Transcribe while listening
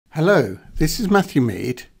Hello, this is Matthew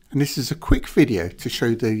Mead, and this is a quick video to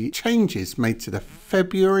show the changes made to the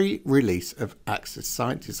February release of Access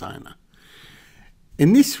Site Designer.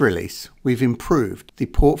 In this release, we've improved the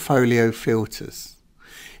portfolio filters.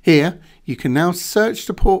 Here, you can now search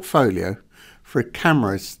the portfolio for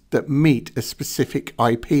cameras that meet a specific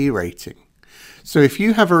IP rating. So if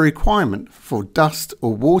you have a requirement for dust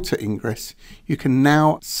or water ingress, you can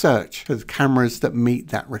now search for the cameras that meet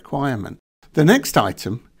that requirement. The next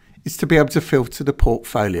item is to be able to filter the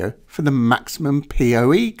portfolio for the maximum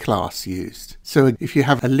PoE class used. So if you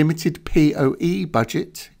have a limited PoE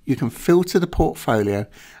budget, you can filter the portfolio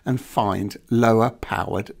and find lower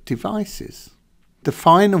powered devices. The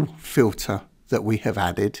final filter that we have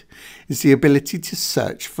added is the ability to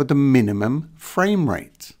search for the minimum frame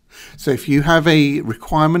rate. So if you have a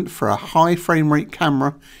requirement for a high frame rate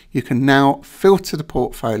camera, you can now filter the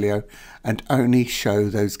portfolio and only show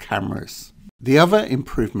those cameras. The other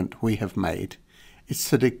improvement we have made is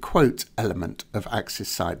to the quote element of Access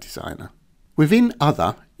Site Designer. Within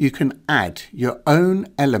Other, you can add your own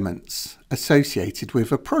elements associated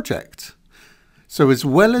with a project. So as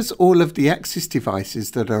well as all of the Access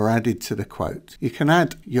devices that are added to the quote, you can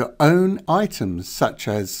add your own items such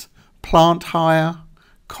as plant hire,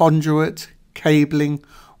 conduit, cabling,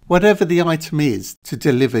 whatever the item is to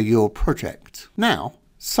deliver your project. Now,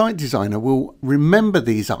 Site Designer will remember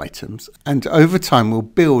these items and over time will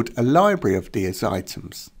build a library of these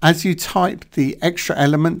items. As you type the extra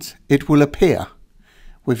element, it will appear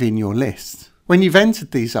within your list. When you've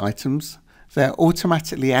entered these items, they're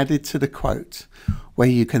automatically added to the quote, where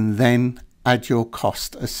you can then add your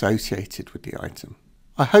cost associated with the item.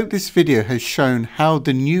 I hope this video has shown how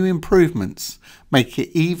the new improvements make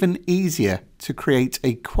it even easier to create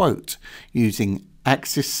a quote using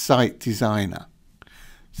Access Site Designer.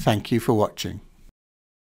 Thank you for watching.